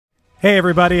Hey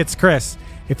everybody, it's Chris.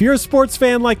 If you're a sports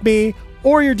fan like me,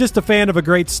 or you're just a fan of a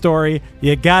great story,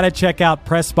 you gotta check out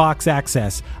Pressbox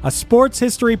Access, a sports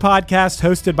history podcast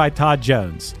hosted by Todd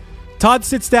Jones. Todd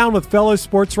sits down with fellow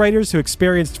sports writers who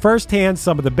experienced firsthand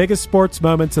some of the biggest sports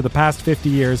moments of the past 50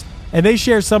 years, and they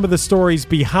share some of the stories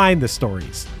behind the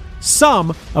stories,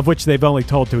 some of which they've only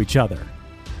told to each other.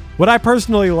 What I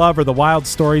personally love are the wild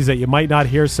stories that you might not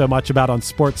hear so much about on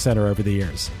SportsCenter over the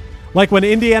years. Like when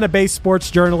Indiana-based sports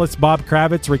journalist Bob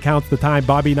Kravitz recounts the time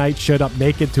Bobby Knight showed up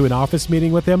naked to an office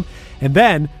meeting with him and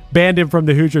then banned him from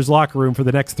the Hoosiers locker room for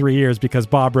the next 3 years because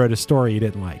Bob wrote a story he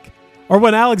didn't like. Or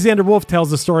when Alexander Wolf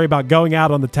tells the story about going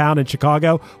out on the town in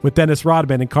Chicago with Dennis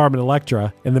Rodman and Carmen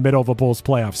Electra in the middle of a Bulls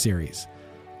playoff series.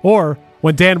 Or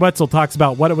when Dan Wetzel talks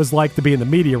about what it was like to be in the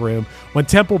media room when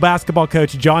Temple basketball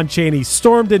coach John Chaney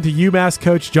stormed into UMass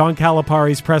coach John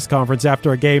Calipari's press conference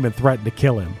after a game and threatened to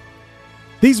kill him.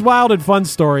 These wild and fun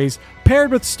stories,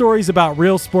 paired with stories about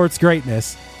real sports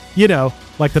greatness, you know,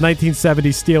 like the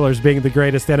 1970s Steelers being the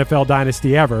greatest NFL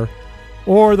dynasty ever,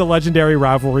 or the legendary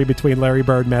rivalry between Larry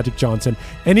Bird and Magic Johnson,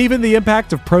 and even the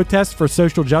impact of protests for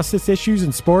social justice issues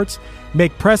in sports,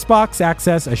 make Pressbox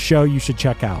Access a show you should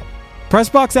check out.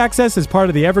 Pressbox Access is part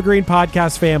of the Evergreen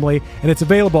Podcast family, and it's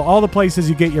available all the places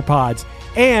you get your pods,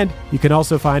 and you can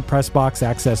also find Pressbox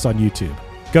Access on YouTube.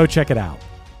 Go check it out.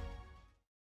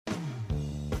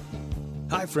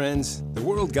 Hi, friends. The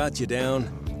world got you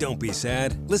down. Don't be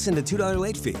sad. Listen to $2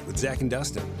 Late Fee with Zach and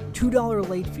Dustin. $2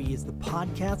 Late Fee is the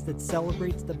podcast that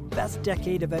celebrates the best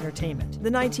decade of entertainment, the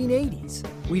 1980s.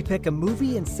 We pick a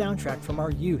movie and soundtrack from our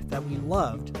youth that we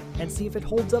loved and see if it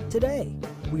holds up today.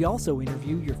 We also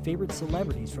interview your favorite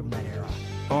celebrities from that era.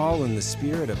 All in the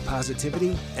spirit of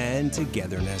positivity and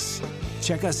togetherness.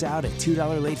 Check us out at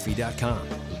 $2latefee.com.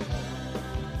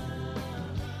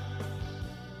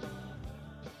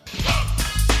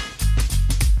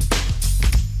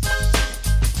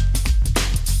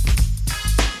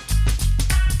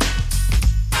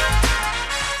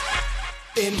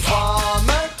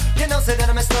 Informer, you know, say that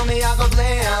I'm a stormy, I go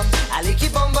blam. I like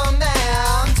keep on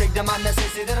down. Take the man that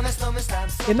say that I'm a stormy, stab.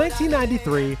 In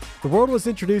 1993, the world was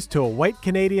introduced to a white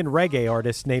Canadian reggae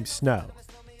artist named Snow.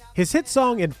 His hit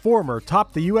song Informer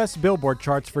topped the U.S. Billboard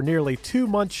charts for nearly 2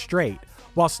 months straight,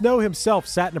 while Snow himself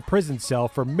sat in a prison cell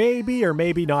for maybe or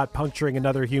maybe not puncturing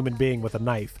another human being with a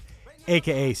knife,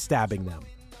 aka stabbing them.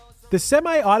 The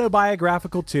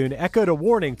semi-autobiographical tune echoed a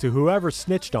warning to whoever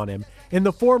snitched on him in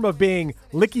the form of being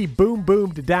licky boom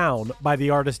boomed down by the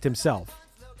artist himself.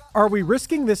 Are we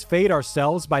risking this fate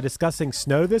ourselves by discussing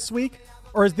Snow this week,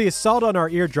 or is the assault on our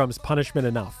eardrums punishment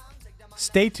enough?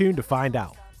 Stay tuned to find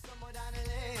out.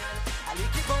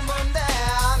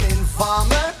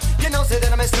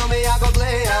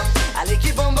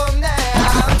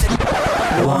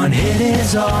 One hit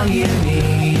is all you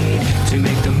need to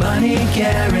make the money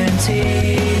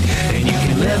guaranteed, and you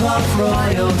can live off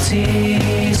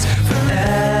royalties forever.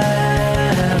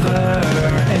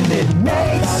 And it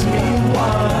makes me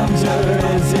wonder,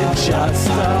 is it just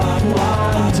a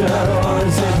wonder, or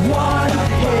is it one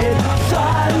hit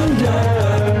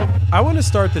thunder? I want to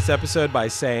start this episode by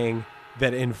saying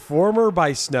that Informer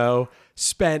by Snow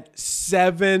spent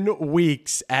 7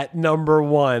 weeks at number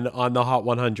 1 on the Hot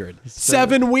 100.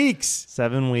 7 weeks!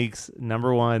 7 weeks,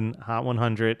 number 1, Hot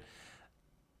 100.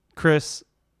 Chris,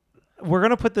 we're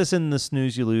going to put this in the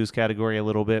snooze you lose category a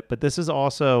little bit, but this is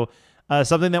also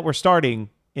something that we're starting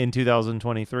in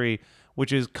 2023,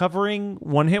 which is covering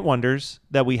one-hit wonders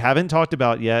that we haven't talked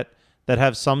about yet that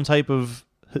have some type of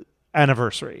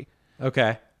anniversary.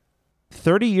 Okay.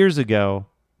 30 years ago,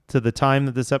 to the time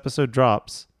that this episode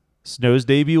drops, Snow's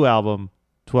debut album,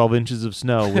 12 Inches of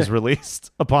Snow, was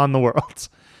released upon the world.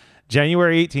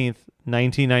 January 18th,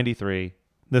 1993,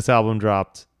 this album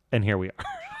dropped, and here we are.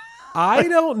 I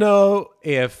don't know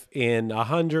if in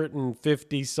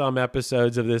 150 some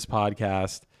episodes of this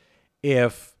podcast,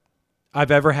 if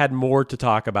I've ever had more to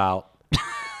talk about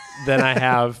than I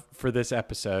have for this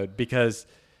episode, because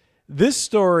this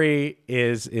story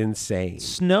is insane.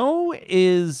 Snow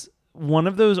is one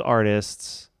of those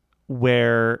artists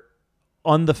where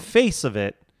on the face of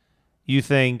it, you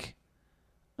think,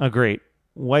 oh, great,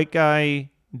 white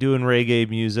guy doing reggae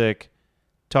music,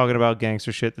 talking about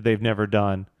gangster shit that they've never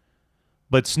done.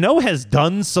 But Snow has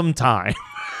done some time.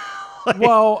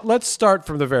 Well, let's start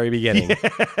from the very beginning.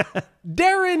 Yeah.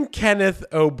 Darren Kenneth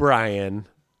O'Brien,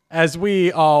 as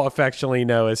we all affectionately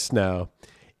know as Snow,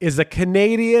 is a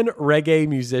Canadian reggae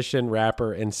musician,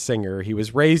 rapper, and singer. He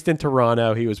was raised in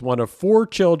Toronto. He was one of 4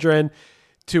 children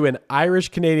to an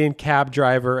Irish-Canadian cab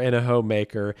driver and a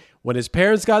homemaker. When his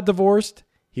parents got divorced,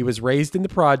 he was raised in the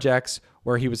projects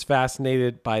where he was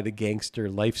fascinated by the gangster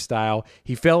lifestyle.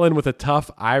 He fell in with a tough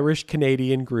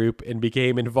Irish-Canadian group and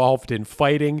became involved in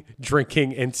fighting,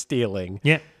 drinking, and stealing.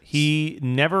 Yeah. He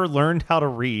never learned how to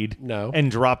read. No. And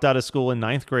dropped out of school in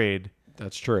 9th grade.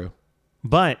 That's true.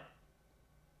 But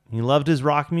he loved his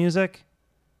rock music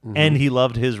and he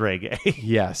loved his reggae.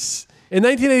 Yes. In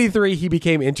 1983, he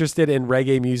became interested in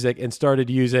reggae music and started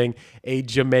using a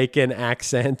Jamaican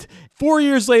accent. 4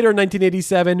 years later, in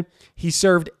 1987, he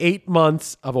served 8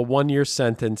 months of a 1-year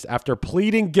sentence after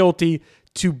pleading guilty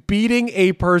to beating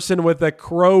a person with a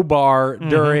crowbar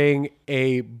during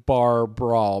a bar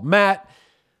brawl. Matt,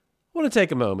 I want to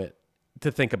take a moment to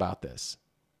think about this.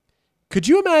 Could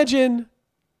you imagine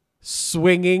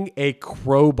swinging a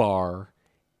crowbar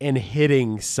and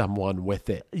hitting someone with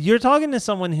it? You're talking to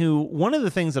someone who, one of the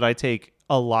things that I take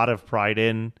a lot of pride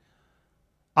in,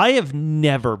 I have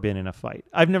never been in a fight.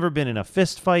 I've never been in a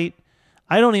fist fight.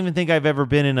 I don't even think I've ever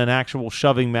been in an actual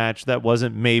shoving match that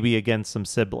wasn't maybe against some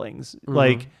siblings.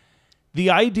 Like,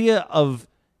 the idea of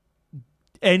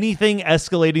anything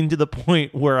escalating to the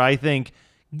point where I think,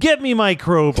 get me my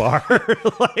crowbar.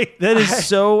 Like, that is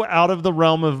so out of the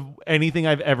realm of anything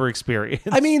I've ever experienced.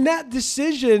 I mean, that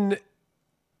decision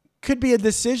could be a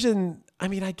decision. I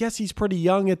mean, I guess he's pretty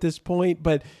young at this point,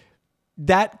 but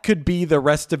that could be the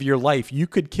rest of your life. You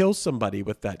could kill somebody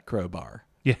with that crowbar.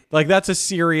 Yeah. Like, that's a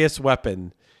serious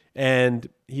weapon. And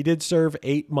he did serve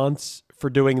 8 months for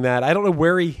doing that. I don't know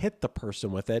where he hit the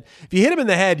person with it. If you hit him in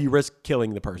the head, you risk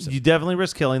killing the person. You definitely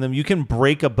risk killing them. You can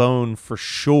break a bone for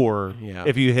sure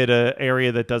if you hit an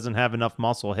area that doesn't have enough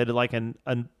muscle. Hit it like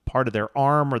a part of their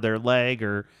arm or their leg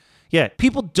or... Yeah,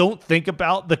 people don't think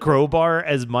about the crowbar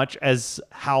as much as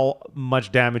how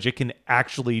much damage it can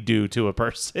actually do to a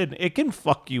person. It can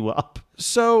fuck you up.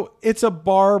 So it's a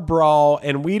bar brawl,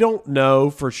 and we don't know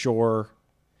for sure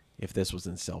if this was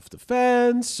in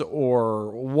self-defense or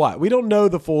what. We don't know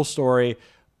the full story,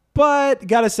 but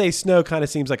gotta say, Snow kind of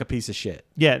seems like a piece of shit.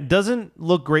 Yeah, it doesn't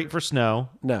look great for Snow.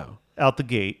 No. Out the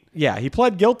gate. Yeah, he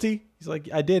pled guilty. He's like,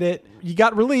 I did it. He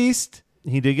got released.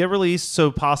 He did get released,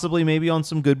 so possibly maybe on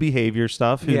some good behavior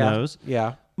stuff. Who knows?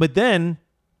 Yeah. But then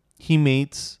he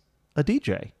meets a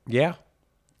DJ. Yeah.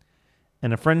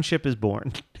 And a friendship is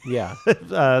born. Yeah.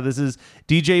 This is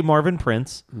DJ Marvin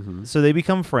Prince. So they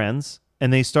become friends,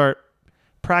 and they start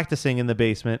practicing in the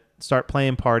basement, start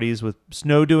playing parties with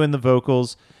Snow doing the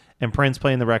vocals and Prince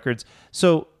playing the records.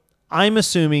 So I'm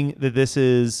assuming that this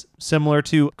is similar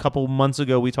to a couple months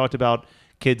ago we talked about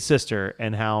Kid's sister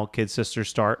and how Kid's sister's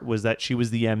start was that she was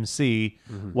the MC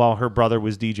while her brother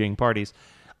was DJing parties.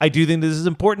 I do think this is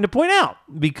important to point out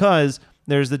because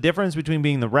there's the difference between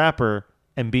being the rapper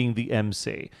and being the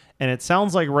MC. And it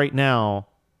sounds like right now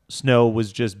Snow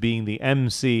was just being the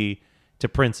MC to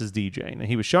Prince's DJing. And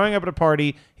he was showing up at a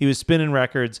party, he was spinning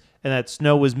records, and that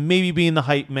Snow was maybe being the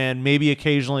hype man, maybe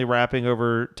occasionally rapping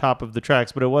over top of the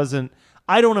tracks, but it wasn't...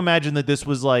 I don't imagine that this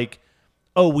was like,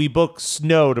 oh, we booked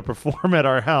Snow to perform at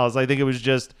our house. I think it was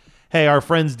just, hey, our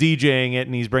friend's DJing it,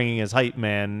 and he's bringing his hype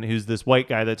man, who's this white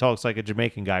guy that talks like a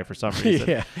Jamaican guy for some reason.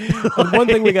 Yeah. One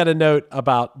thing we got to note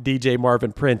about DJ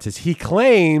Marvin Prince is he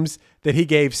claims that he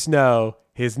gave Snow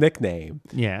his nickname.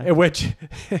 Yeah. Which,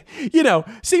 you know,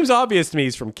 seems obvious to me.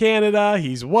 He's from Canada.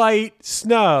 He's white.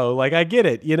 Snow. Like, I get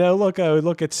it. You know, look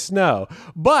at Snow.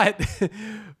 But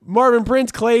Marvin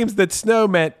Prince claims that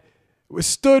Snow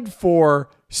stood for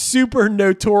super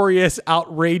notorious,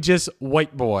 outrageous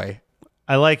white boy.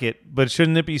 I like it, but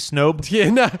shouldn't it be Snob? Yeah,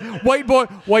 no, white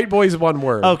boy's one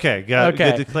word. Okay, good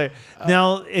to clear.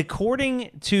 Now,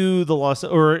 according to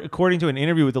an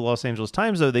interview with the Los Angeles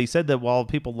Times, though, they said that while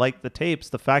people liked the tapes,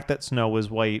 the fact that Snow was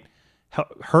white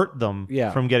hurt them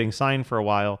from getting signed for a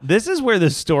while. This is where the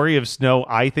story of Snow,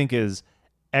 I think, is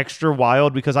extra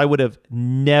wild because I would have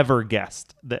never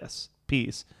guessed this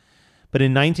piece. But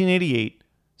in 1988,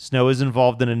 Snow is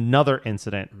involved in another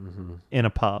incident in a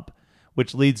pub,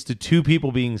 which leads to 2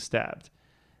 people being stabbed.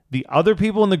 The other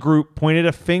people in the group pointed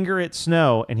a finger at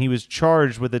Snow, and he was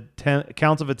charged with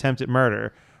counts of attempted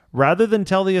murder. Rather than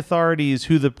tell the authorities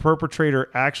who the perpetrator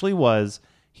actually was,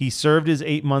 he served his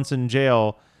 8 months in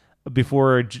jail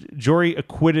before a jury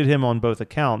acquitted him on both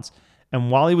accounts. And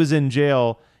while he was in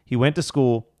jail, he went to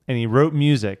school and he wrote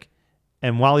music.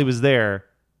 And while he was there,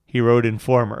 he wrote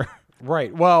Informer.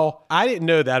 Right. Well, I didn't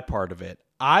know that part of it.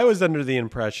 I was under the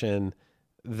impression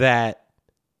that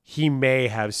he may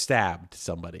have stabbed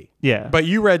somebody. Yeah. But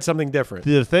you read something different.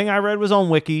 The thing I read was on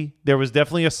Wiki. There was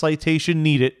definitely a citation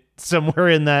needed somewhere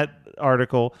in that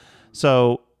article.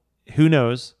 So who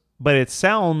knows? But it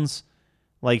sounds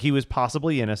like he was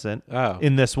possibly innocent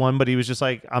in this one, but he was just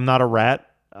like, I'm not a rat.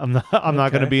 I'm not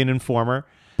going to be an informer.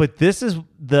 But this is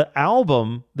the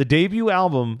album, the debut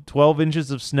album, 12 Inches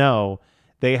of Snow.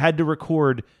 They had to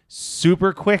record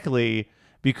super quickly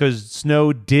because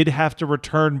Snow did have to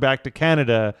return back to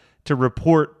Canada to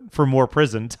report for more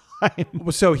prison time.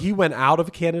 So he went out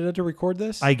of Canada to record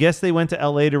this? I guess they went to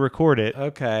LA to record it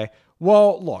Okay.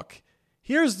 Well, look,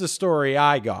 here's the story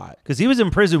I got. because he was in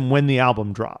prison when the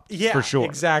album dropped. Yeah, for sure.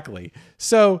 Exactly.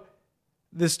 So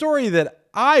the story that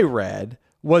I read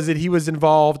was that he was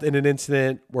involved in an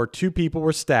incident where 2 people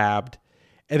were stabbed,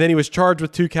 and then he was charged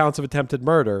with 2 counts of attempted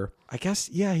murder. I guess,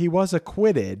 yeah, he was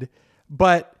acquitted,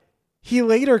 but he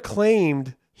later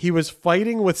claimed he was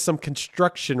fighting with some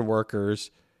construction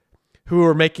workers who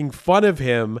were making fun of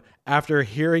him after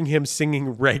hearing him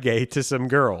singing reggae to some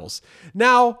girls.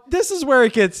 Now, this is where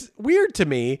it gets weird to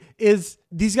me, is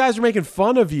these guys are making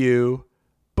fun of you,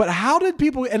 but how did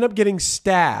people end up getting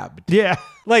stabbed? Yeah.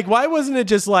 Like, why wasn't it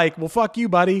just like, well, fuck you,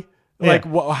 buddy? Like,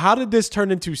 Yeah. how did this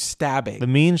turn into stabbing? The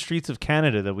mean streets of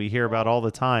Canada that we hear about all the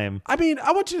time. I mean,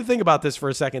 I want you to think about this for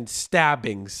a second,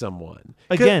 stabbing someone.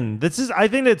 Again, I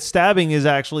think that stabbing is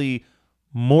actually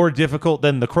more difficult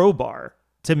than the crowbar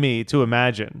to me to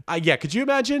imagine. Yeah, could you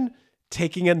imagine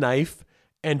taking a knife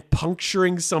and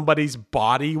puncturing somebody's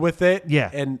body with it? Yeah.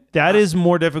 And that is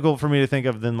more difficult for me to think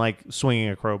of than like swinging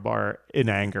a crowbar in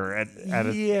anger at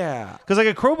a, yeah. because like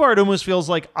a crowbar, it almost feels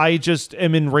like I just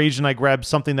am enraged and I grabbed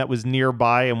something that was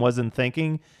nearby and wasn't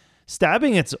thinking.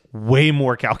 Stabbing, it's way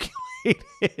more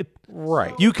calculated.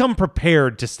 Right. You come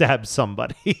prepared to stab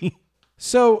somebody.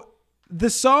 So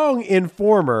the song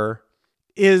Informer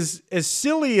is as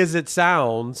silly as it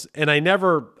sounds, and I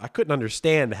couldn't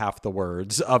understand half the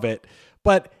words of it,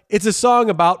 but it's a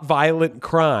song about violent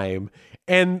crime.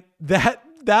 And that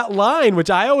line,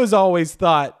 which I always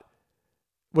thought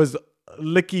was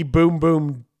licky boom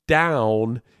boom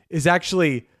down, is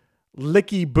actually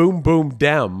licky boom boom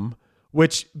dem,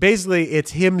 which basically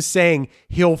it's him saying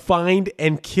he'll find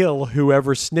and kill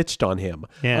whoever snitched on him.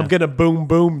 Yeah. I'm going to boom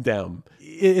boom them.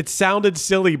 It sounded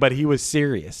silly, but he was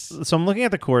serious. So I'm looking at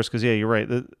the chorus because, yeah, you're right.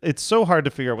 It's so hard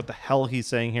to figure out what the hell he's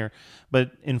saying here.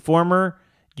 But Informer,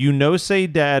 you know, say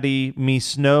daddy, me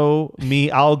snow, me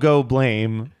I'll go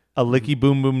blame, a licky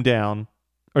boom boom down,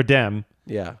 or dem.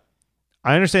 Yeah.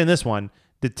 I understand this one.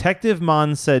 Detective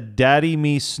Mon said, daddy,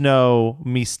 me snow,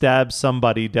 me stab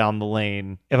somebody down the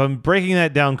lane. If I'm breaking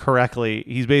that down correctly,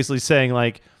 he's basically saying,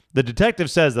 like, the detective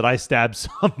says that I stabbed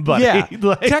somebody. Yeah.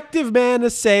 Like, Detective Man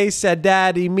said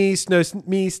daddy, me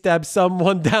stab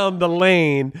someone down the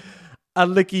lane. A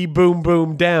licky boom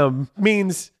boom dem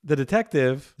means the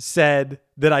detective said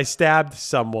that I stabbed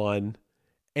someone,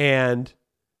 and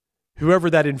whoever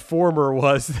that informer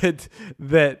was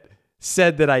that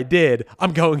said that I did,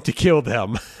 I'm going to kill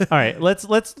them. all right, let's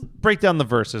break down the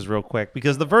verses real quick,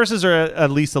 because the verses are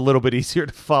at least a little bit easier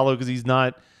to follow because he's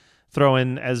not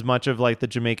throwing as much of like the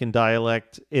Jamaican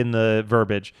dialect in the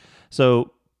verbiage.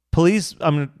 So police,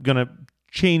 I'm going to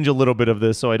change a little bit of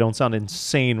this so I don't sound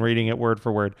insane reading it word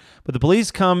for word. But the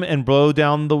police come and blow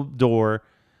down the door.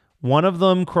 One of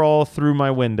them crawl through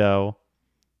my window.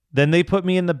 Then they put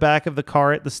me in the back of the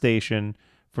car at the station.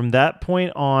 From that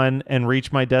point on and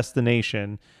reach my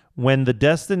destination. When the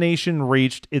destination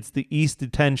reached, it's the East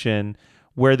Detention,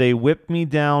 where they whipped me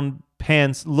down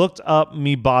pants, looked up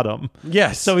me bottom.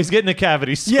 Yes. So he's getting a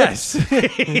cavity search. Yes.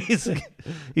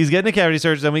 he's getting a cavity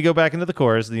search. Then we go back into the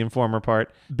chorus, the informer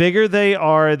part. Bigger they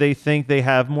are, they think they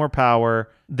have more power.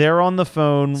 They're on the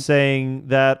phone saying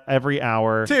that every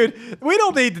hour. Dude, we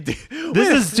don't need to do This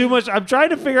is too much. I'm trying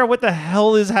to figure out what the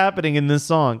hell is happening in this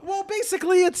song. Well,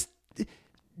 basically it's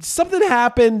something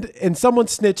happened and someone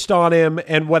snitched on him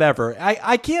and whatever.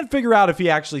 I can't figure out if he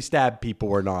actually stabbed people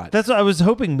or not. That's what I was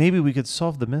hoping maybe we could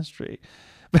solve the mystery.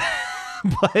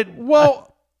 But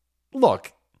well,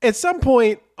 look, at some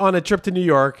point on a trip to New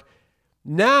York,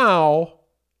 now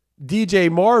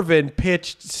DJ Marvin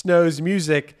pitched Snow's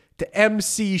music to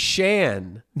MC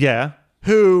Shan, yeah.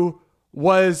 who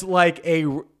was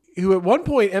who at one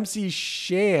point MC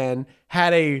Shan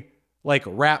had a like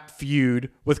rap feud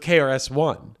with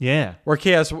KRS-One. Yeah. Where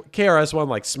KRS-One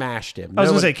like smashed him. I was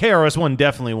going to say KRS-One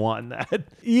definitely won that.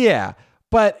 Yeah.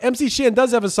 But MC Shan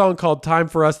does have a song called Time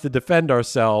for Us to Defend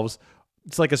Ourselves.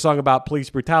 It's like a song about police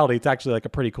brutality. It's actually like a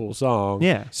pretty cool song.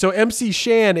 Yeah. So MC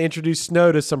Shan introduced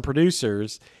Snow to some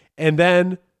producers, and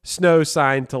then Snow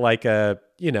signed to like a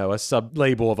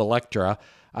sub-label of Elektra.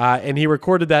 And he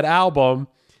recorded that album.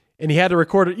 And he had to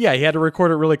record it. Yeah, he had to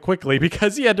record it really quickly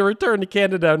because he had to return to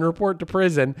Canada and report to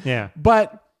prison. Yeah.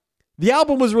 But the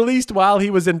album was released while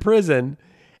he was in prison,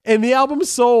 and the album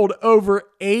sold over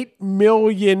 8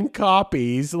 million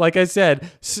copies. Like I said,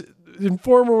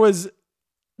 Informer was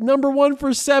number one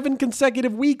for 7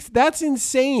 consecutive weeks. That's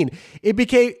insane.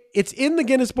 It's in the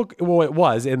Guinness Book. Well, it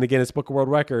was in the Guinness Book of World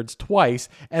Records twice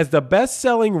as the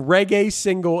best-selling reggae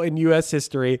single in U.S.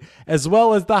 history, as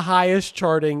well as the highest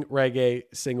charting reggae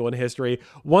single in history.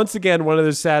 Once again, one of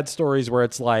those sad stories where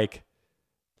it's like,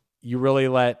 you really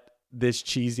let this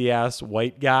cheesy ass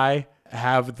white guy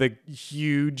have the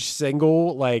huge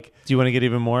single. Like, do you want to get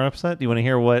even more upset? Do you want to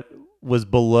hear what was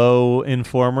below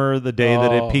Informer the day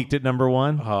that it peaked at number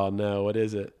 1? Oh no, what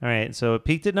is it? All right, so it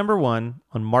peaked at number 1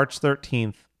 on March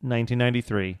 13th,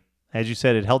 1993. As you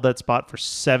said, it held that spot for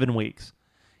 7 weeks.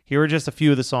 Here are just a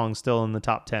few of the songs still in the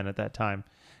top 10 at that time.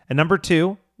 And number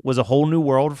 2 was A Whole New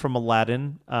World from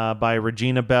Aladdin by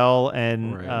Regina Bell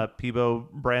and Peabo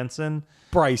Bryson,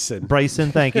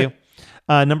 thank you.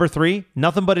 Number 3,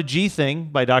 Nothing But a G Thing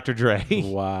by Dr. Dre.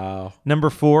 Wow. Number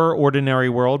 4, Ordinary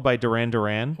World by Duran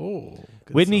Duran. Oh,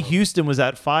 Whitney Houston was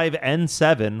at 5 and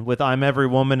 7 with I'm Every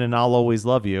Woman and I'll Always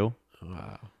Love You.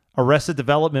 Wow. Arrested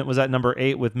Development was at number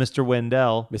 8 with Mr.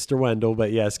 Wendell. Mr. Wendell,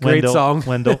 but yes, great song.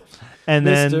 Wendell. And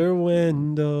then Mr.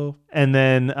 Wendell. And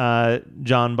then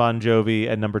John Bon Jovi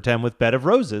at number 10 with Bed of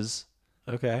Roses.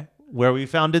 Okay. Where we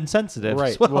found Insensitive.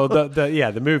 Right. As well,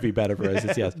 the movie Bed of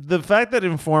Roses, yes. The fact that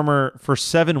Informer for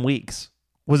 7 weeks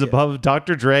was above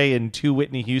Dr. Dre and 2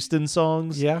 Whitney Houston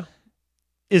songs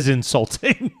is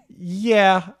insulting.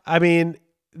 Yeah. I mean,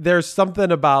 there's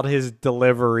something about his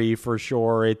delivery for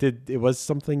sure. It was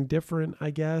something different, I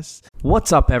guess.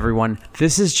 What's up, everyone?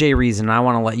 This is Jay Reason, and I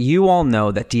want to let you all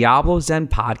know that Diablo Zen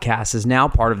Podcast is now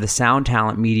part of the Sound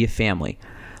Talent Media family.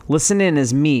 Listen in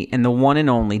as me and the one and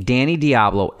only Danny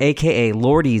Diablo, a.k.a.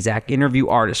 Lord Ezak, interview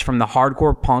artists from the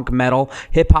hardcore, punk, metal,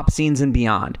 hip-hop scenes and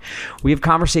beyond. We have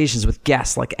conversations with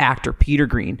guests like actor Peter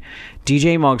Green,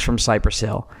 DJ Muggs from Cypress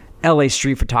Hill, LA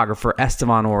street photographer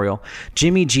Estevan Oriol,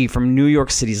 Jimmy G from New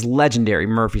York City's legendary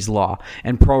Murphy's Law,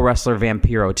 and pro wrestler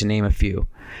Vampiro, to name a few.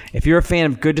 If you're a fan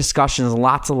of good discussions and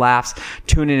lots of laughs,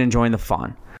 tune in and join the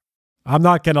fun. I'm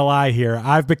not going to lie here.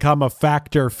 I've become a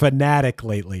Factor fanatic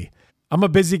lately. I'm a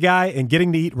busy guy, and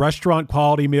getting to eat restaurant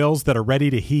quality meals that are ready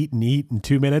to heat and eat in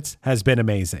 2 minutes has been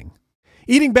amazing.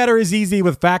 Eating better is easy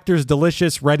with Factor's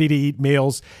delicious, ready-to-eat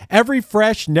meals. Every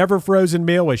fresh, never frozen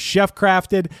meal is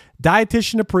chef-crafted,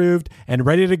 dietitian-approved, and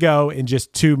ready to go in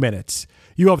just 2 minutes.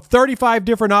 You have 35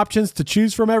 different options to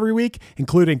choose from every week,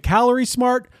 including Calorie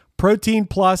Smart, Protein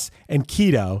Plus, and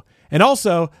Keto. And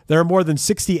also, there are more than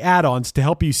 60 add-ons to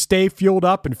help you stay fueled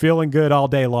up and feeling good all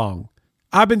day long.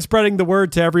 I've been spreading the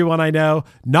word to everyone I know,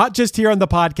 not just here on the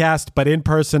podcast, but in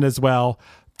person as well.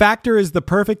 Factor is the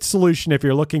perfect solution if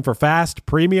you're looking for fast,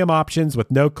 premium options with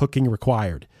no cooking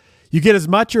required. You get as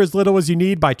much or as little as you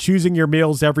need by choosing your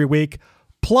meals every week.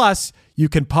 Plus, you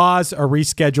can pause or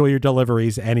reschedule your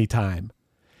deliveries anytime.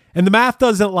 And the math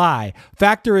doesn't lie.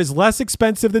 Factor is less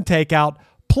expensive than takeout.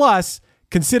 Plus,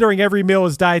 considering every meal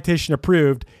is dietitian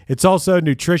approved, it's also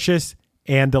nutritious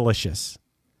and delicious.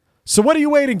 So what are you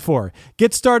waiting for?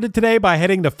 Get started today by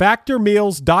heading to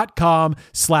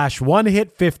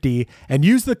factormeals.com/onehit50 and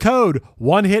use the code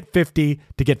onehit50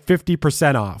 to get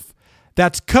 50% off.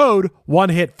 That's code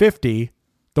onehit50,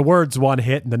 the words one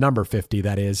hit and the number 50,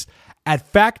 that is,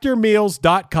 at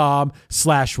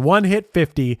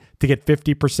factormeals.com/onehit50 to get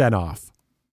 50% off.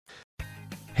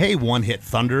 Hey, One Hit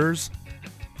Thunderers,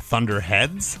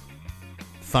 Thunderheads,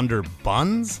 Thunder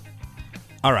Buns.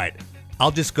 All right,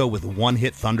 I'll just go with One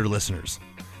Hit Thunder listeners.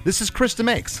 This is Chris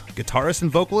DeMakes, guitarist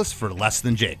and vocalist for Less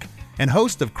Than Jake, and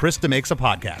host of Chris DeMakes a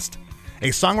Podcast, a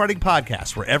songwriting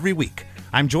podcast where every week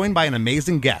I'm joined by an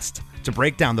amazing guest to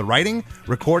break down the writing,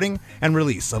 recording, and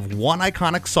release of one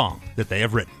iconic song that they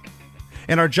have written.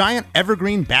 In our giant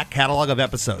evergreen back catalog of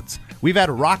episodes, we've had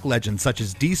rock legends such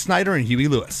as Dee Snider and Huey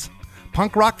Lewis,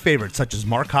 punk rock favorites such as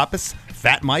Mark Hoppus,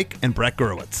 Fat Mike, and Brett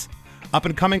Gurewitz,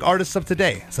 up-and-coming artists of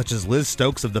today, such as Liz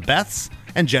Stokes of the Beths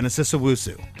and Genesis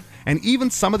Owusu, and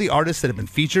even some of the artists that have been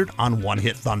featured on One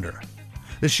Hit Thunder.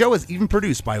 The show is even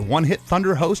produced by One Hit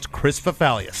Thunder host Chris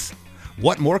Fafalius.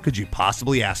 What more could you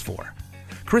possibly ask for?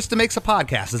 Chris DeMakes a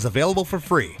Podcast is available for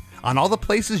free on all the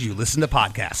places you listen to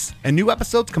podcasts, and new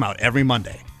episodes come out every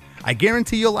Monday. I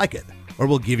guarantee you'll like it, or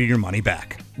we'll give you your money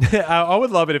back. I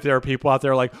would love it if there are people out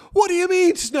there like, what do you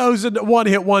mean Snow's a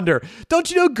one-hit wonder?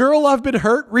 Don't you know Girl I've Been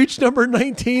Hurt reached number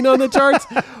 19 on the charts?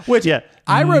 Which,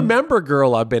 I remember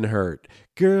Girl I've Been Hurt.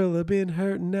 Girl I've been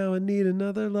hurt, now I need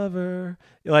another lover.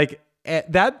 Like,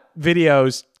 that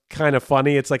video's kind of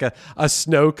funny. It's like a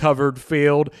snow-covered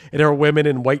field, and there are women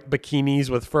in white bikinis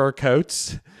with fur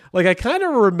coats. Like, I kind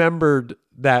of remembered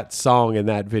that song in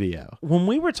that video. When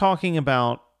we were talking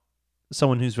about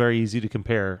someone who's very easy to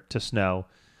compare to Snow,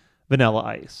 Vanilla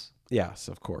Ice. Yes,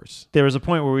 of course. There was a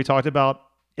point where we talked about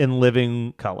in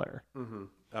Living Color.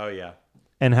 Oh, yeah.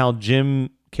 And how Jim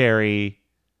Carrey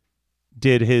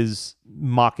did his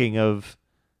mocking of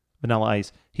Vanilla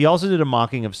Ice. He also did a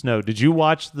mocking of Snow. Did you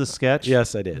watch the sketch?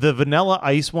 Yes, I did. The Vanilla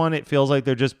Ice one, it feels like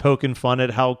they're just poking fun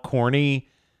at how corny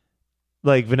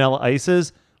like Vanilla Ice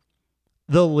is.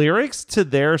 The lyrics to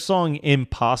their song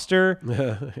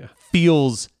Imposter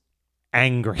feels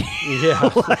angry. Yeah.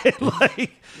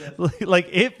 like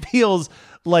it feels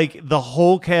like the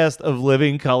whole cast of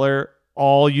Living Color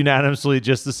all unanimously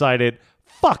just decided,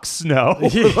 fuck Snow.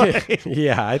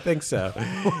 Yeah, I think so.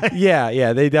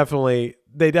 Yeah, they definitely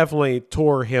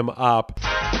tore him up.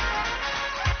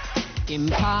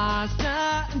 Imposter,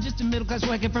 I'm just a middle-class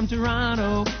worker from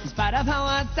Toronto. In spite of how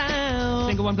I sound,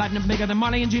 single one platinum bigger than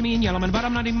Marley and Jimmy and Yellowman, but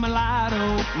I'm not even mulatto.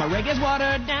 My reggae's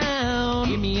watered down.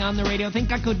 Hear me on the radio,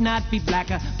 think I could not be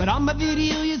blacker, but on my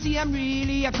video you see I'm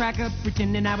really a cracker,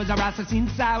 pretending I was a rasta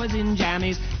since I was in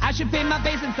jammies. I should pay my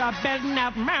face and start betting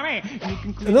out Mary.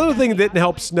 Another thing that didn't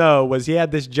help Snow was he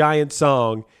had this giant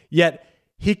song, yet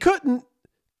he couldn't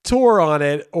tour on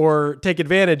it or take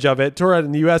advantage of it, tour it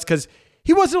in the U.S. because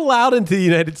he wasn't allowed into the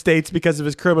United States because of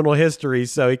his criminal history,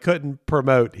 so he couldn't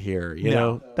promote here, you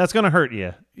know? That's going to hurt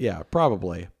you. Yeah,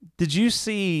 probably. Did you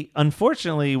see,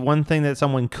 unfortunately, one thing that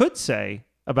someone could say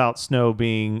about Snow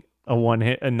being a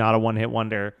one-hit and not a one-hit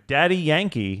wonder? Daddy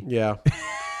Yankee. Yeah.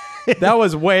 that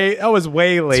was way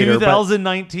later.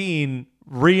 2019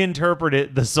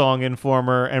 reinterpreted the song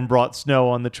Informer and brought Snow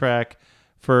on the track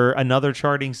for another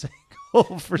charting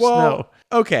single for Snow.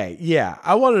 Okay, yeah.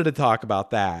 I wanted to talk about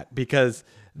that because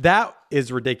that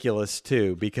is ridiculous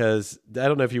too, because I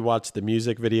don't know if you watched the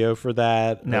music video for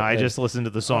that. No, I just listened to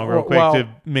the song real quick to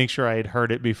make sure I had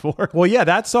heard it before. Well, yeah,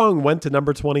 that song went to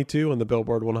number 22 on the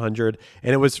Billboard 100,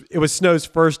 and it was Snow's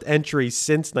first entry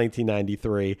since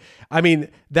 1993. I mean,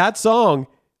 that song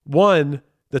won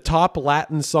the top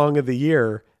Latin song of the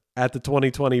year at the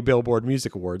 2020 Billboard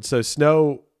Music Awards. So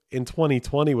Snow in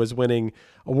 2020 was winning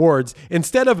awards.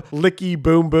 Instead of Licky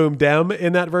Boom Boom Dem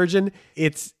in that version,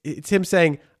 it's him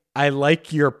saying, I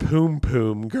like your poom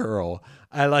poom girl.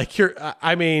 I like your,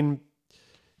 I mean,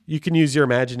 you can use your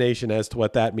imagination as to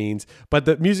what that means. But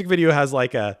the music video has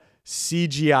like a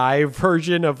CGI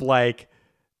version of like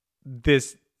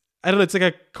this, I don't know, it's like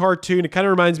a cartoon. It kind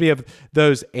of reminds me of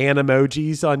those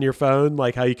animojis on your phone,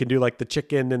 like how you can do like the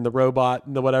chicken and the robot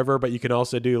and the whatever, but you can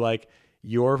also do like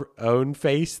your own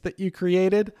face that you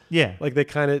created. Yeah. Like they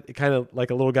kind of like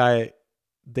a little guy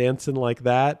dancing like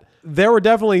that. There were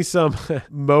definitely some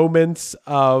moments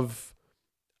of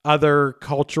other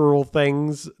cultural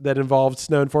things that involved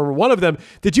Snow Informer. One of them,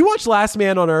 did you watch Last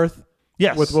Man on Earth?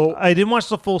 Yes. With Will? I didn't watch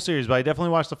the full series, but I definitely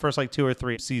watched the first like 2 or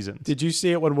 3 seasons. Did you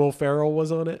see it when Will Ferrell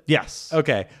was on it? Yes.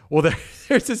 Okay. Well,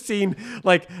 there's a scene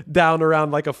like down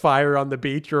around like a fire on the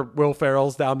beach where Will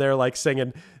Ferrell's down there like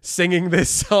singing this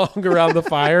song around the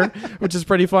fire, which is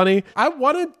pretty funny. I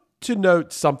wanted to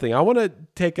note something. I want to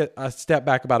take a step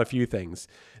back about a few things.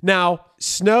 Now,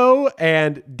 Snow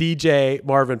and DJ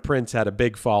Marvin Prince had a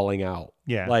big falling out.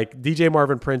 Yeah. Like DJ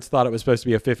Marvin Prince thought it was supposed to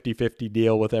be a 50-50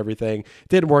 deal with everything.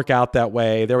 Didn't work out that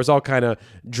way. There was all kind of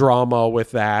drama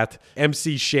with that.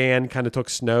 MC Shan kind of took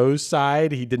Snow's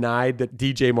side. He denied that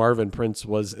DJ Marvin Prince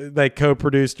was like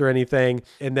co-produced or anything.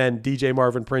 And then DJ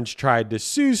Marvin Prince tried to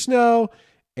sue Snow,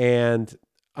 and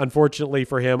unfortunately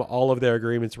for him, all of their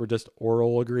agreements were just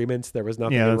oral agreements. There was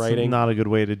nothing in writing. Not a good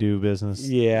way to do business.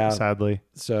 Yeah. Sadly.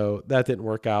 So that didn't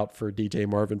work out for DJ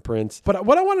Marvin Prince. But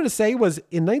what I wanted to say was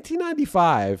in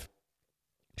 1995,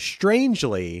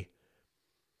 strangely,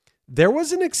 there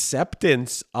was an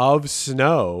acceptance of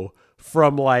Snow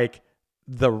from like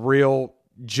the real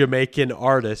Jamaican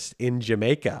artists in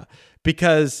Jamaica,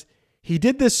 because he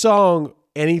did this song,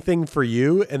 Anything for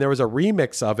You, and there was a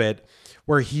remix of it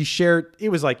where he shared, it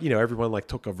was like, you know, everyone like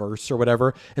took a verse or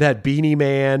whatever. It had Beanie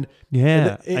Man.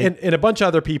 Yeah. And a bunch of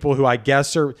other people who I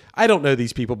guess are, I don't know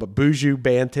these people, but Buju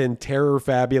Banton, Terror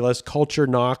Fabulous, Culture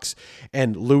Knox,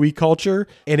 and Louis Culture.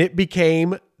 And it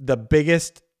became the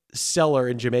biggest seller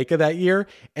in Jamaica that year.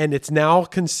 And it's now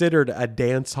considered a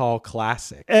dance hall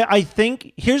classic. I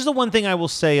think, here's the one thing I will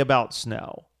say about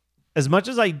Snow. As much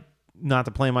as not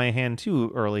to play my hand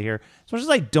too early here, as much as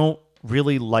I don't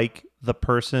really like the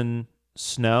person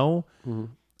Snow,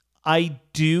 I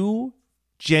do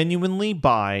genuinely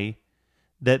buy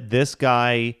that this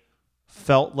guy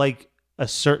felt like a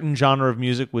certain genre of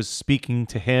music was speaking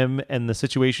to him and the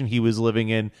situation he was living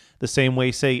in, the same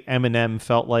way, say, Eminem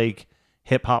felt like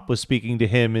hip hop was speaking to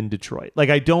him in Detroit. Like,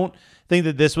 I don't think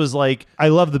that this was like, I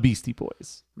love the Beastie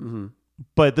Boys,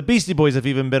 But the Beastie Boys have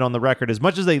even been on the record. As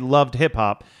much as they loved hip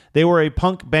hop, they were a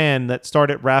punk band that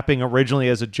started rapping originally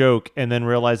as a joke and then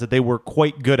realized that they were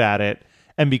quite good at it.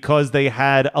 And because they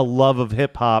had a love of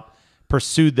hip hop,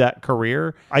 pursued that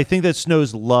career. I think that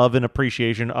Snow's love and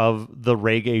appreciation of the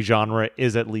reggae genre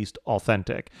is at least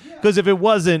authentic. Because if it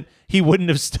wasn't, he wouldn't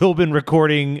have still been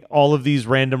recording all of these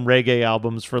random reggae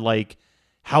albums for like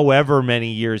however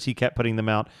many years he kept putting them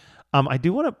out. I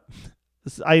do want to...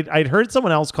 I'd heard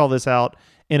someone else call this out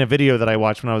in a video that I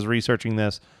watched when I was researching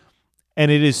this.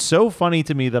 And it is so funny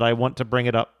to me that I want to bring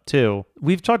it up too.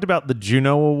 We've talked about the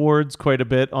Juno Awards quite a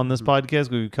bit on this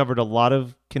podcast. We've covered a lot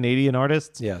of Canadian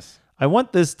artists. Yes. I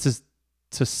want this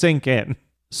to sink in.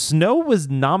 Snow was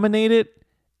nominated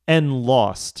and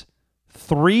lost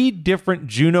 3 different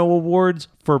Juno Awards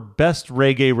for Best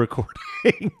Reggae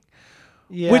Recording.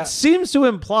 Yeah. Which seems to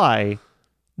imply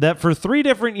that for 3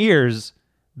 different years,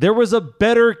 there was a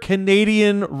better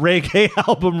Canadian reggae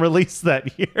album released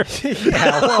that year.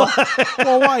 Yeah,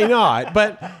 well, why not?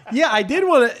 But yeah, I did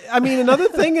want to. I mean, another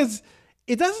thing is,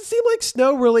 it doesn't seem like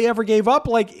Snow really ever gave up.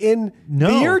 Like in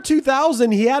the year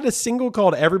 2000, he had a single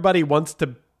called Everybody Wants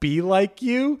to Be Like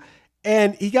You,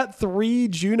 and he got 3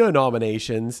 Juno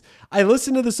nominations. I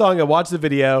listened to the song, I watched the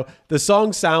video. The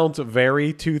song sounds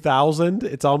very 2000.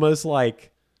 It's almost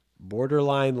like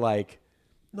borderline, like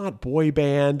not boy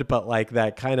band, but like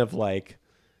that kind of like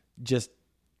just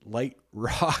light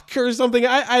rock or something.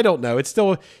 I don't know.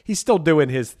 He's still doing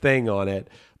his thing on it,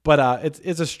 but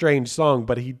it's a strange song.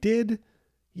 But he did,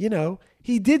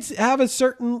 he did have a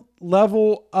certain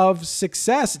level of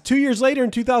success. 2 years later,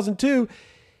 in 2002,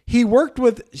 he worked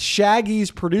with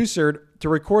Shaggy's producer to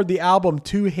record the album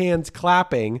Two Hands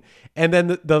Clapping, and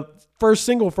then the first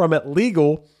single from it,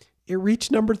 Legal, it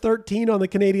reached number 13 on the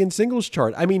Canadian singles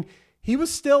chart. I mean, he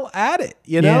was still at it,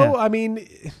 you know? I mean...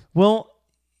 Well,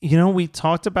 we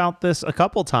talked about this a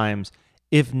couple times.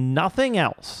 If nothing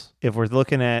else, if we're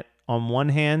looking at, on one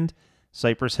hand,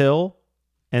 Cypress Hill,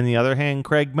 and the other hand,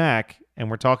 Craig Mack, and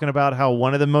we're talking about how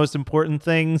one of the most important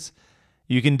things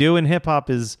you can do in hip-hop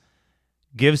is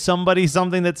give somebody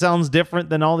something that sounds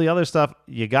different than all the other stuff,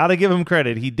 you got to give him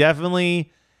credit. He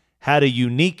definitely had a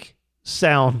unique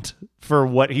sound for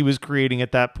what he was creating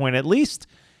at that point, at least...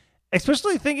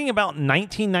 Especially thinking about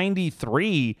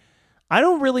 1993, I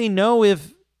don't really know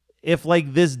if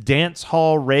like this dance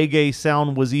hall reggae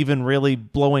sound was even really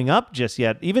blowing up just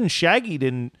yet. Even Shaggy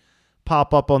didn't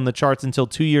pop up on the charts until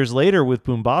 2 years later with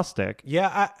Boombastic.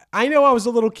 Yeah, I know I was a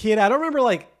little kid. I don't remember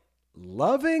like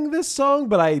loving this song,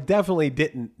 but I definitely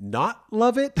didn't not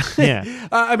love it. Yeah.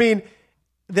 I mean,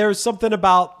 there's something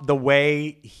about the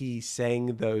way he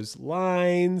sang those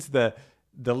lines, the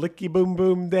licky boom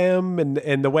boom dem,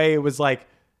 and the way it was like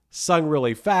sung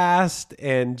really fast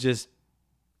and just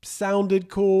sounded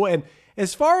cool. And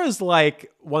as far as like,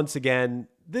 once again,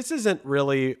 this isn't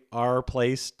really our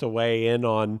place to weigh in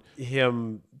on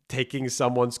him taking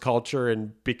someone's culture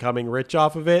and becoming rich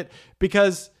off of it,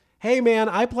 because hey man,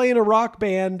 I play in a rock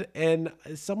band and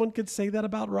someone could say that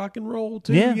about rock and roll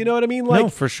too. Yeah. You know what I mean? Like, no,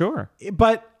 for sure.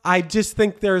 But I just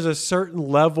think there's a certain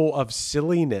level of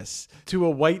silliness to a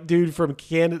white dude from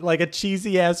Canada, like a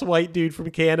cheesy ass white dude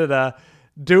from Canada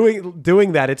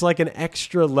doing that. It's like an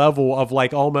extra level of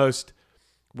like almost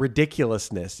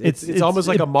ridiculousness. It's almost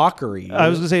like a mockery. I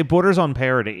was going to say it borders on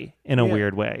parody in a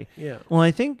weird way. Yeah. Well, I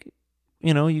think,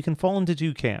 you can fall into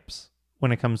 2 camps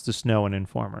when it comes to Snow and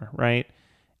Informer, right?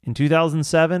 In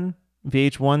 2007,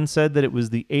 VH1 said that it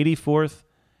was the 84th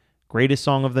greatest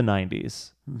song of the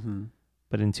 90s. Mm-hmm.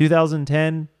 But in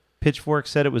 2010, Pitchfork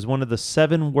said it was one of the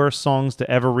 7 worst songs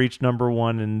to ever reach number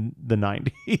 1 in the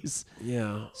 90s.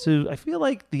 Yeah. So I feel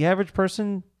like the average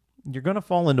person, you're going to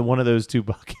fall into one of those 2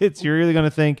 buckets. You're either going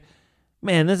to think,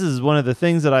 man, this is one of the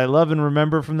things that I love and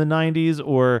remember from the 90s,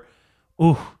 or,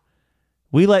 ooh,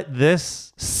 we let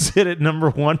this sit at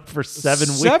number 1 for 7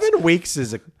 weeks. 7 weeks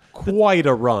is quite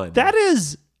a run. That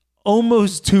is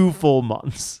almost 2 full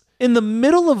months. In the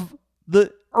middle of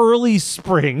the early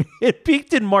spring, it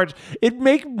peaked in March. It'd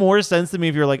make more sense to me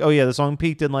if you're like, oh yeah, the song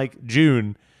peaked in like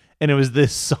June and it was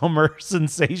this summer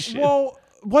sensation. Well,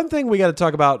 one thing we got to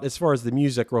talk about as far as the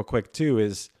music real quick too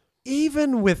is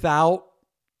even without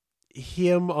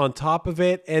him on top of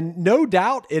it, and no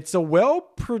doubt it's a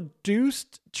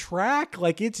well-produced track,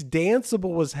 like it's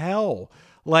danceable as hell.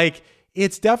 Like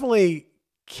it's definitely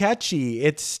catchy.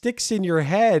 It sticks in your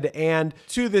head. And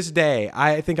to this day,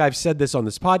 I think I've said this on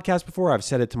this podcast before. I've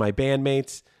said it to my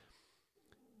bandmates.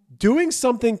 Doing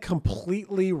something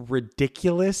completely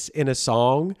ridiculous in a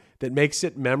song that makes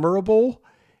it memorable,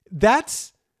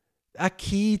 that's a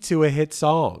key to a hit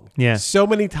song. Yeah. So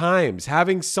many times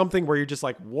having something where you're just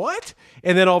like, what?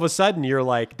 And then all of a sudden you're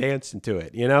like dancing to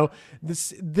it, you know?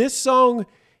 This song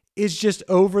is just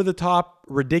over the top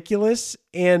ridiculous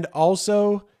and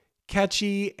also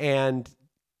catchy and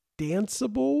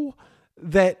danceable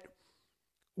that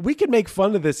we could make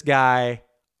fun of this guy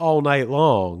all night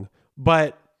long,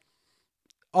 but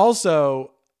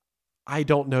also I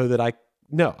don't know that I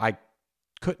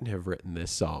couldn't have written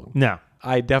this song. No.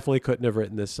 I definitely couldn't have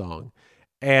written this song.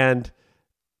 And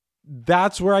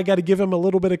that's where I got to give him a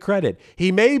little bit of credit.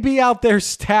 He may be out there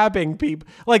stabbing people.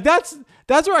 Like that's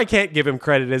where I can't give him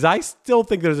credit is I still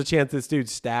think there's a chance this dude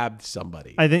stabbed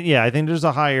somebody. I think there's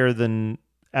a higher than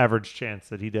average chance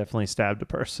that he definitely stabbed a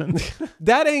person.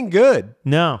 That ain't good.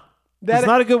 No. That's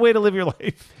not a good way to live your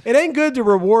life. It ain't good to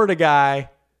reward a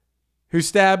guy who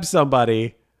stabs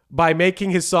somebody by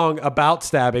making his song about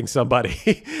stabbing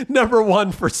somebody number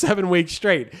one for 7 weeks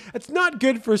straight. It's not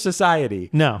good for society.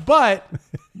 No. But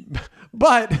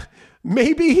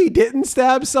maybe he didn't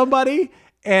stab somebody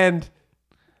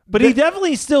But he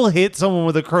definitely still hit someone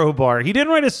with a crowbar. He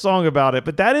didn't write a song about it,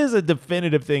 but that is a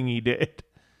definitive thing he did.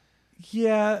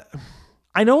 Yeah.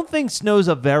 I don't think Snow's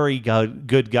a very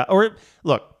good guy. Or,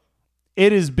 look,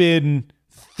 it has been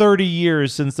 30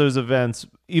 years since those events,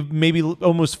 maybe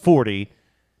almost 40.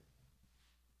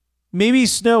 Maybe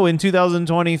Snow in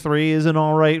 2023 is an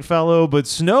all right fellow, but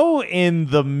Snow in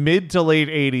the mid to late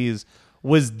 80s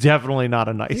was definitey not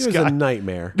a nice guy. He was a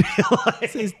nightmare.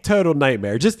 He's a total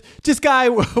nightmare. Just guy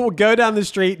will go down the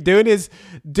street doing his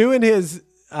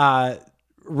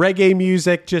reggae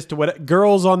music, just what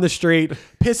girls on the street,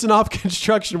 pissing off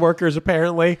construction workers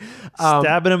apparently,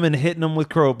 stabbing them and hitting them with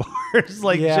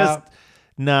crowbars.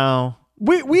 No.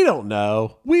 We don't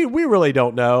know. We really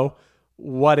don't know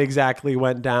what exactly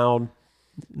went down.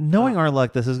 Knowing our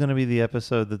luck, this is going to be the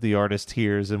episode that the artist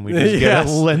hears and we just get a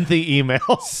lengthy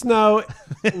email. Snow,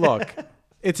 look,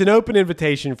 it's an open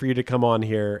invitation for you to come on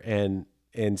here and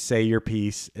say your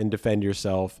piece and defend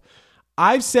yourself.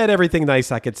 I've said everything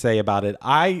nice I could say about it.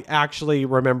 I actually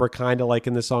remember kind of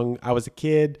liking the song. I was a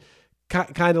kid,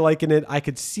 kind of liking it. I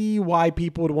could see why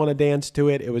people would want to dance to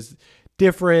it. It was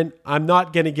different. I'm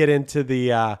not going to get into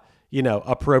the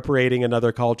appropriating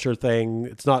another culture thing.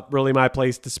 It's not really my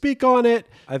place to speak on it.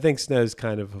 I think Snow's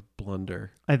kind of a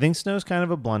blunder.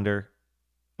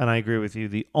 And I agree with you.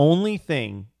 The only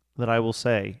thing that I will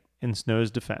say in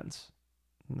Snow's defense,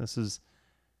 and this is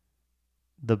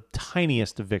the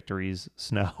tiniest of victories,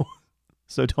 Snow,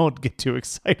 so don't get too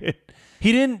excited.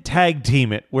 He didn't tag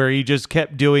team it where he just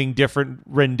kept doing different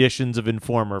renditions of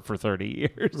Informer for 30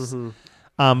 years. Mm-hmm.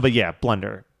 But yeah,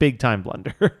 blunder. Big time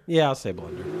blunder. Yeah, I'll say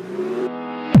blunder.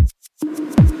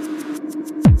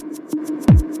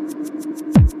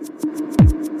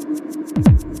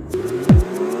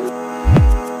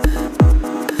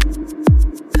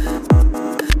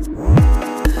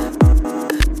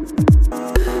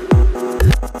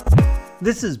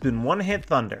 This has been One Hit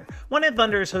Thunder. One Hit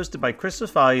Thunder is hosted by Chris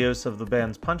Fafalios of the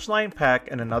bands Punchline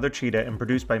Pack and Another Cheetah and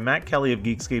produced by Matt Kelly of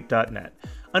Geekscape.net.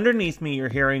 Underneath me, you're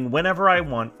hearing Whenever I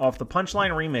Want off the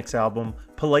Punchline remix album,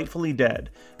 Politefully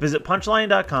Dead. Visit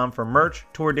punchline.com for merch,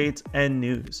 tour dates, and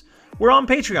news. We're on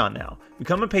Patreon now.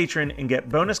 Become a patron and get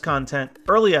bonus content,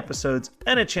 early episodes,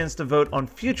 and a chance to vote on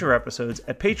future episodes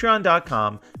at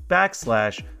patreon.com/OHT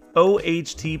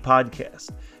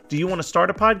Podcast. Do you want to start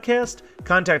a podcast?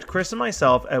 Contact Chris and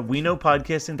myself at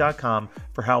weknowpodcasting.com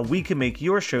for how we can make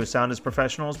your show sound as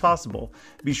professional as possible.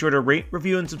 Be sure to rate,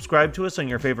 review, and subscribe to us on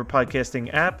your favorite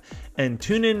podcasting app, and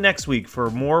tune in next week for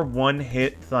more One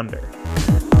Hit Thunder.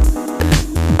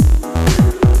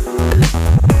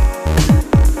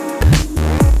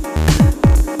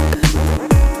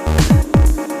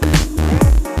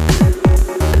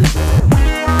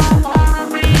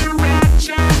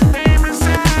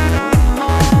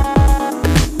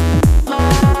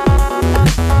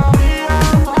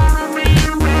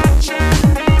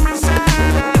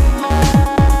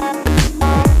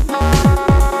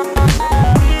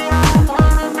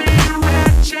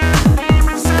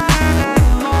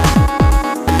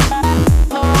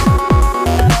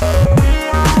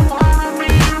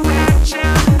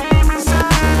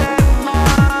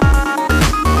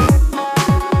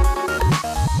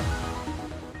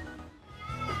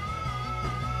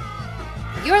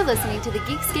 You're listening to the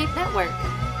Geekscape Network.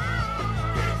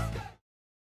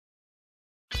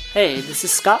 Hey, this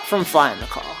is Scott from Fly on the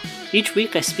Call. Each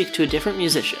week I speak to a different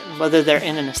musician, whether they're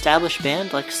in an established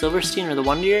band like Silverstein or the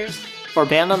Wonder Years, or a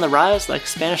band on the rise like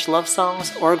Spanish Love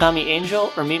Songs, Origami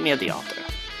Angel, or Meet Me at the Altar.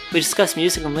 We discuss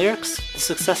music and lyrics, the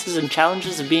successes and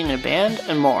challenges of being in a band,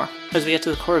 and more, as we get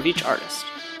to the core of each artist.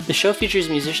 The show features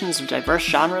musicians of diverse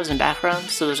genres and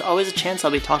backgrounds, so there's always a chance I'll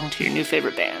be talking to your new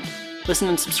favorite band. Listen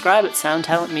and subscribe at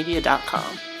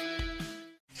soundtalentmedia.com.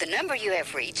 The number you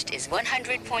have reached is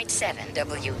 100.7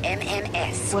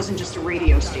 WMMS. It wasn't just a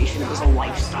radio station, it was a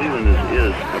lifestyle. Cleveland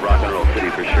is a rock and roll city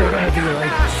for sure. We're gonna be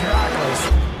like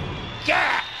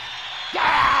Get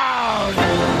down!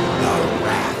 The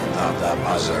Wrath of the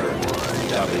Buzzard.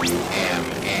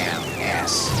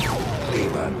 WMMS.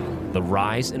 Cleveland. The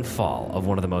rise and fall of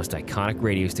one of the most iconic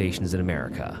radio stations in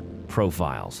America.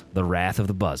 Profiles. The Wrath of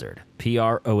the Buzzard.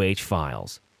 PROH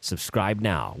Files. Subscribe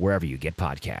now wherever you get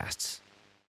podcasts.